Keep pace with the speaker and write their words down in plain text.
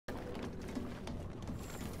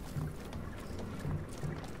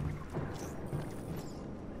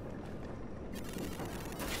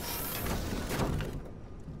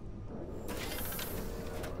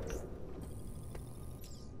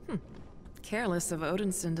Careless of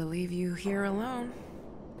Odinson to leave you here alone.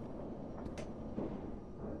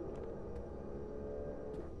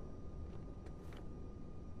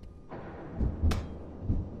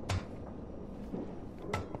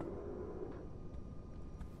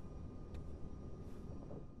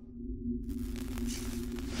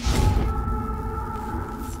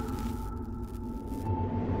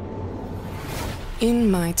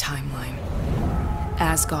 In my timeline,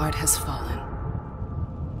 Asgard has fallen.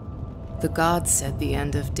 The gods said the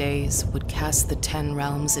end of days would cast the 10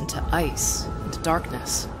 realms into ice and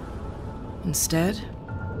darkness. Instead,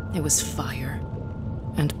 it was fire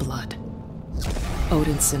and blood.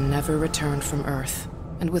 Odinson never returned from Earth,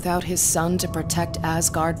 and without his son to protect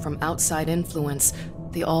Asgard from outside influence,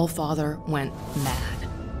 the All-Father went mad.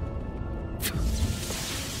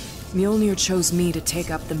 Mjolnir chose me to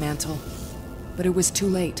take up the mantle. But it was too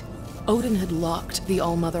late. Odin had locked the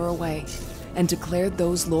All-Mother away and declared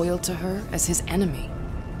those loyal to her as his enemy.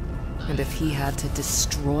 And if he had to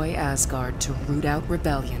destroy Asgard to root out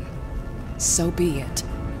rebellion, so be it.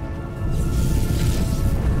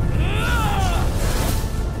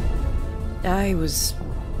 I was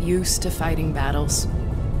used to fighting battles.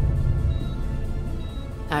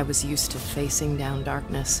 I was used to facing down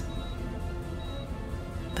darkness.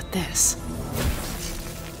 But this...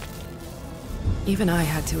 Even I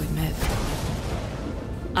had to admit,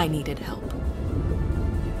 I needed help.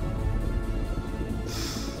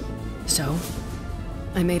 So,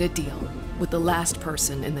 I made a deal with the last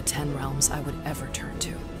person in the 10 realms I would ever turn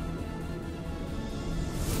to.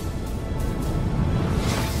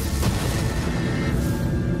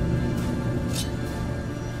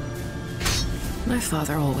 My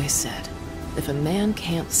father always said, if a man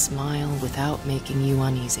can't smile without making you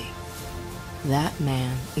uneasy, that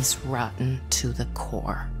man is rotten to the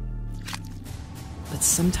core. But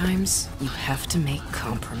sometimes you have to make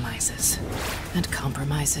compromises. And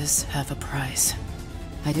compromises have a price.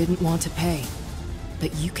 I didn't want to pay,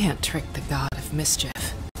 but you can't trick the god of mischief.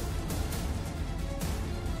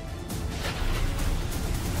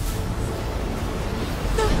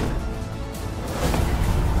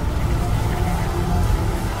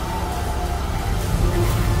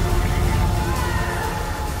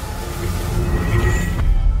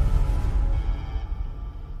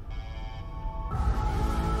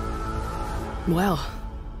 Well,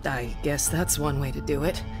 I guess that's one way to do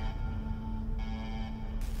it.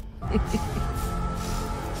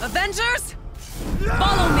 Avengers!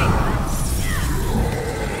 Follow me!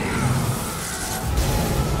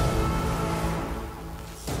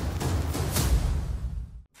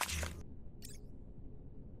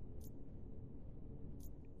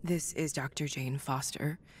 This is Dr. Jane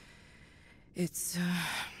Foster. It's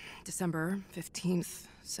December 15th,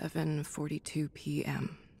 7:42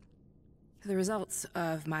 p.m. The results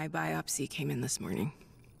of my biopsy came in this morning.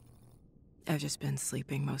 I've just been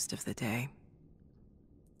sleeping most of the day.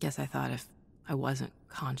 Guess I thought if I wasn't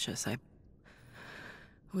conscious, I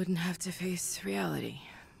wouldn't have to face reality.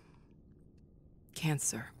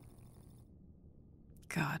 Cancer.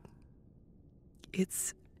 God.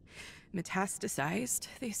 It's metastasized,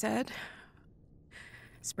 they said.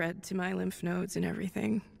 Spread to my lymph nodes and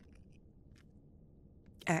everything.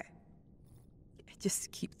 I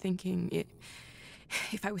just keep thinking,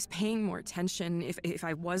 if I was paying more attention, if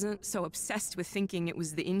I wasn't so obsessed with thinking it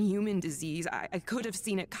was the inhuman disease, I could have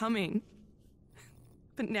seen it coming.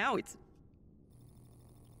 But now it's...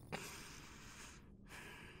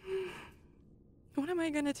 What am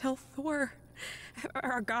I gonna tell Thor?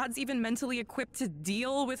 Are gods even mentally equipped to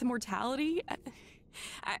deal with mortality?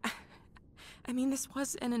 I mean, this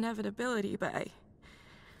was an inevitability, but I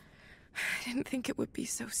didn't think it would be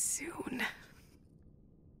so soon.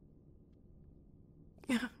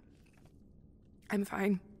 Yeah. I'm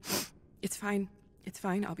fine. It's fine. It's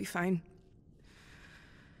fine. I'll be fine.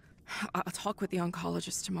 I'll talk with the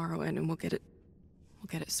oncologist tomorrow and we'll get it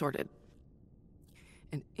sorted.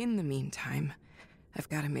 And in the meantime, I've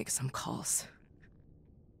got to make some calls.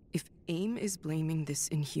 If AIM is blaming this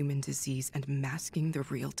inhuman disease and masking the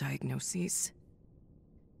real diagnoses,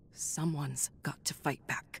 someone's got to fight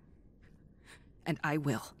back. And I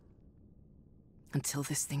will. Until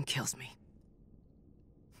this thing kills me.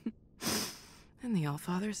 And the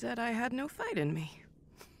Allfather said I had no fight in me.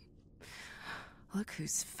 Look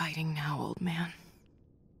who's fighting now, old man.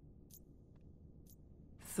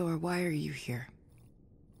 Thor, why are you here?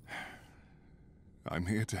 I'm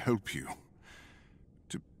here to help you.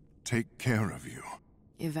 To take care of you.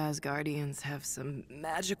 If Asgardians have some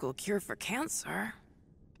magical cure for cancer,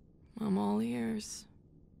 I'm all ears.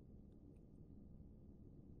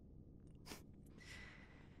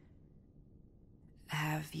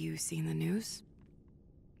 Have you seen the news?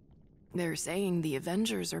 They're saying the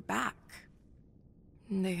Avengers are back.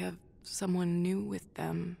 They have someone new with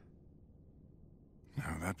them. No,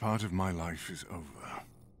 that part of my life is over.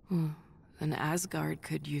 Then Asgard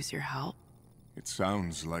could use your help. It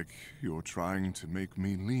sounds like you're trying to make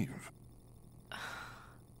me leave.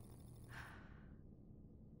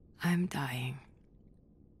 I'm dying.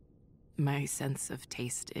 My sense of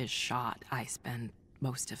taste is shot. I spend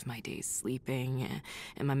most of my days sleeping,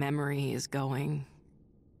 and my memory is going.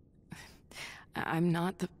 I'm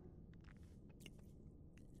not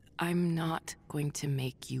going to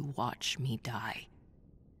make you watch me die.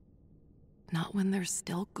 Not when there's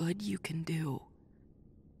still good you can do.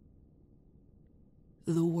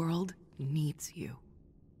 The world needs you.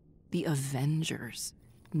 The Avengers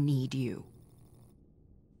need you.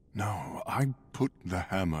 No, I put the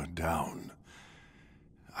hammer down.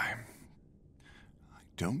 I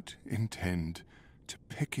don't intend to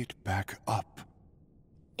pick it back up.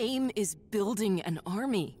 AIM is building an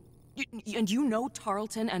army. And you know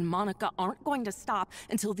Tarleton and Monica aren't going to stop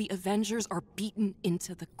until the Avengers are beaten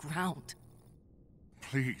into the ground.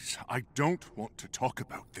 Please, I don't want to talk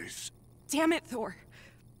about this. Damn it, Thor.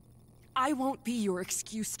 I won't be your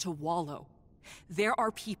excuse to wallow. There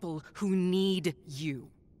are people who need you.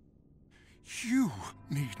 You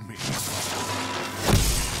need me.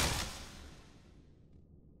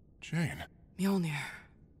 Jane. Mjolnir.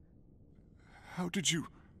 How did you...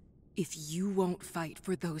 If you won't fight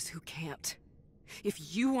for those who can't,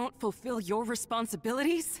 if you won't fulfill your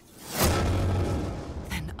responsibilities,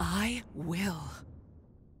 then I will.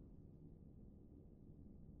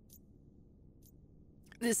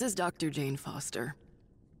 This is Dr. Jane Foster.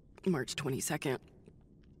 March 22nd.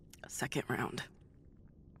 Second round.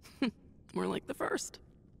 More like the first,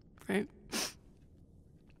 right?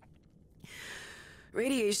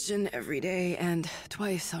 Radiation every day and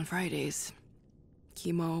twice on Fridays.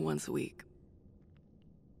 Chemo once a week.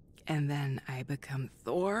 And then I become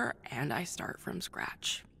Thor and I start from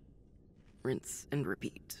scratch. Rinse and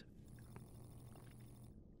repeat.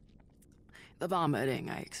 The vomiting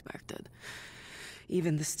I expected.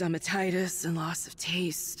 Even the stomatitis and loss of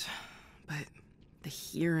taste. But the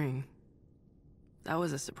hearing, that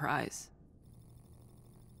was a surprise.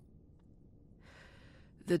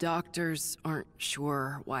 The doctors aren't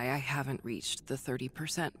sure why I haven't reached the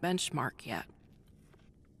 30% benchmark yet.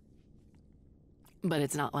 But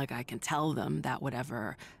it's not like I can tell them that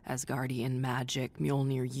whatever Asgardian magic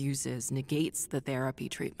Mjolnir uses negates the therapy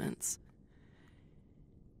treatments.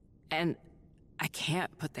 And I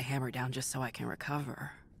can't put the hammer down just so I can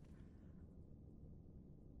recover.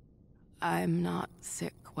 I'm not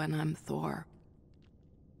sick when I'm Thor.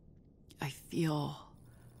 I feel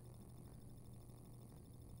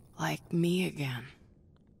like me again.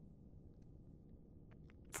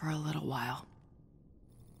 For a little while.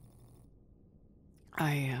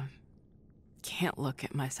 I can't look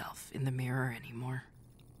at myself in the mirror anymore.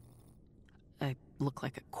 I look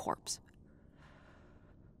like a corpse.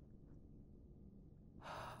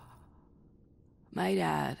 My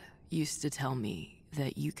dad used to tell me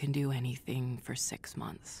that you can do anything for 6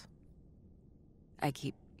 months. I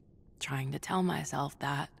keep trying to tell myself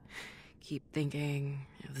that. Keep thinking,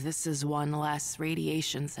 this is one less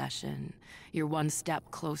radiation session. You're one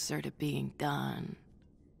step closer to being done.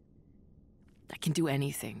 I can do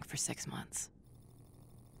anything for 6 months.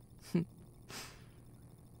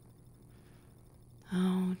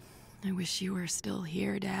 Oh, I wish you were still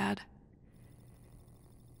here, Dad.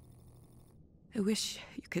 I wish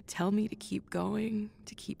you could tell me to keep going,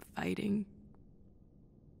 to keep fighting.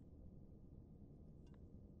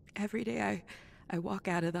 Every day I walk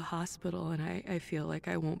out of the hospital and I feel like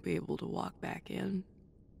I won't be able to walk back in.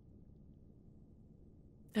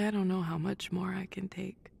 I don't know how much more I can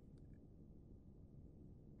take.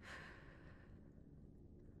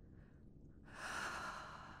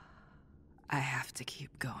 I have to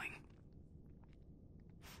keep going.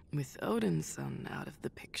 With Odin's son out of the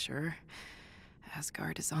picture,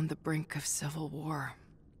 Asgard is on the brink of civil war.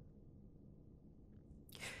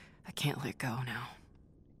 I can't let go now.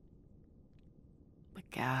 But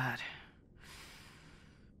God,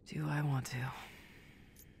 do I want to?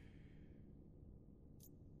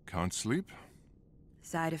 Can't sleep?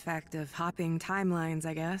 Side effect of hopping timelines,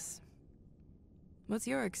 I guess. What's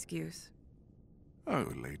your excuse?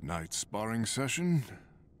 Oh, late night sparring session.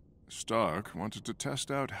 Stark wanted to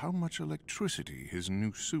test out how much electricity his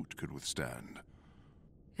new suit could withstand.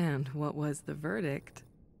 And what was the verdict?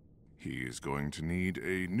 He is going to need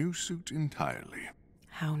a new suit entirely.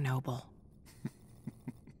 How noble.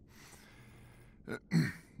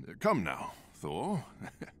 Come now, Thor.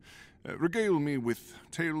 Regale me with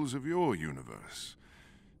tales of your universe.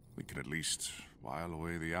 We can at least while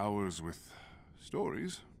away the hours with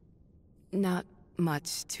stories. Not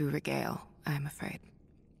much to regale, I'm afraid.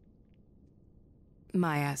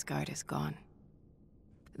 My Asgard is gone.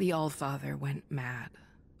 The Allfather went mad,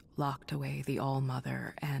 locked away the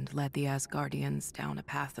Allmother, and led the Asgardians down a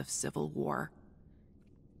path of civil war.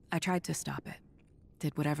 I tried to stop it,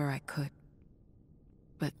 did whatever I could,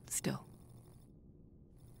 but still.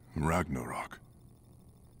 Ragnarok.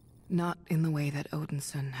 Not in the way that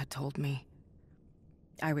Odinson had told me.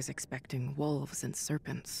 I was expecting wolves and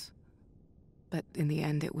serpents, but in the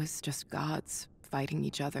end it was just gods fighting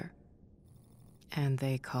each other. And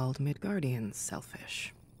they called Midgardians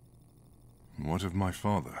selfish. What of my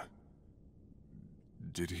father?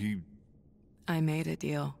 Did he... I made a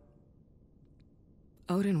deal.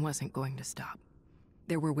 Odin wasn't going to stop.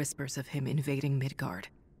 There were whispers of him invading Midgard.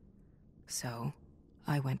 So,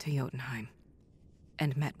 I went to Jotunheim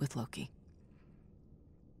and met with Loki.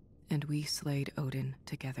 And we slayed Odin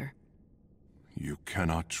together. You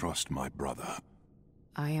cannot trust my brother.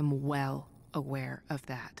 I am well aware of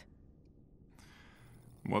that.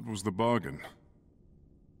 What was the bargain?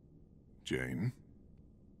 Jane,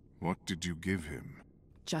 what did you give him?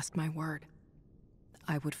 Just my word.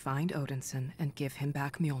 I would find Odinson and give him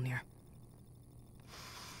back Mjolnir.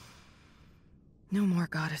 No more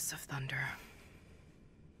Goddess of Thunder.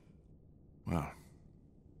 Well,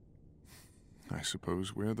 I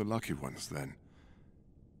suppose we're the lucky ones then.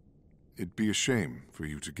 It'd be a shame for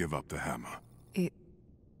you to give up the hammer. It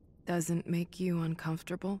doesn't make you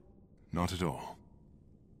uncomfortable? Not at all.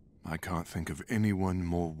 I can't think of anyone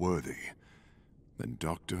more worthy than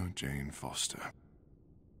Dr. Jane Foster.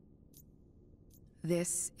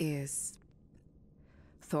 This is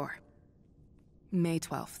Thor. May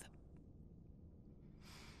 12th.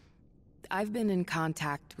 I've been in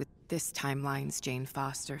contact with this timeline's Jane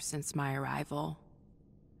Foster since my arrival.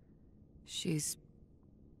 She's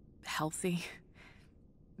healthy.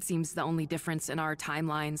 Seems the only difference in our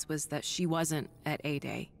timelines was that she wasn't at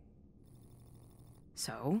A-Day.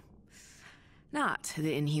 So, not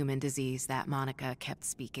the inhuman disease that Monica kept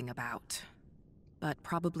speaking about, but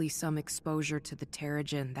probably some exposure to the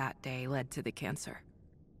Terrigen that day led to the cancer.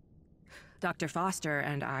 Dr. Foster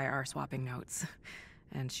and I are swapping notes,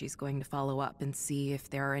 and she's going to follow up and see if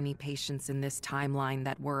there are any patients in this timeline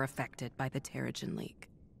that were affected by the Terrigen leak.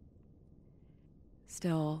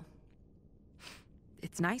 Still,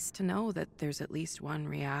 it's nice to know that there's at least one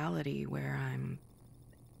reality where I'm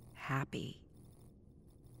happy.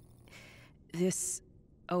 This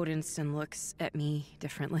Odinson looks at me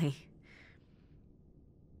differently.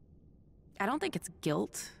 I don't think it's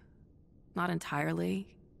guilt. Not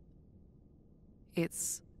entirely.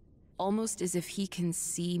 It's almost as if he can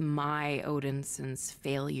see my Odinson's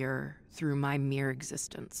failure through my mere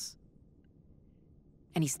existence.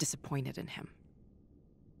 And he's disappointed in him.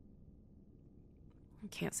 I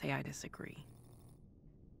can't say I disagree.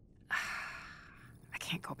 I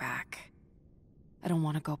can't go back. I don't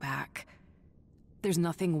want to go back. There's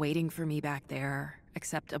nothing waiting for me back there,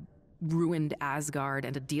 except a ruined Asgard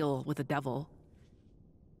and a deal with the devil.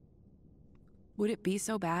 Would it be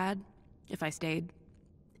so bad if I stayed?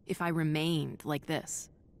 If I remained like this?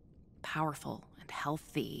 Powerful and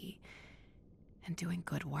healthy and doing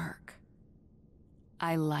good work?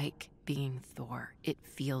 I like being Thor. It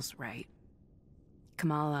feels right.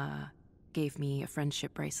 Kamala gave me a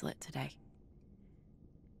friendship bracelet today.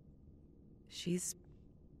 She's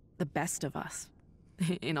the best of us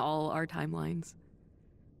in all our timelines.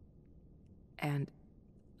 And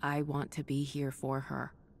I want to be here for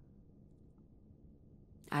her.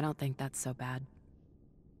 I don't think that's so bad.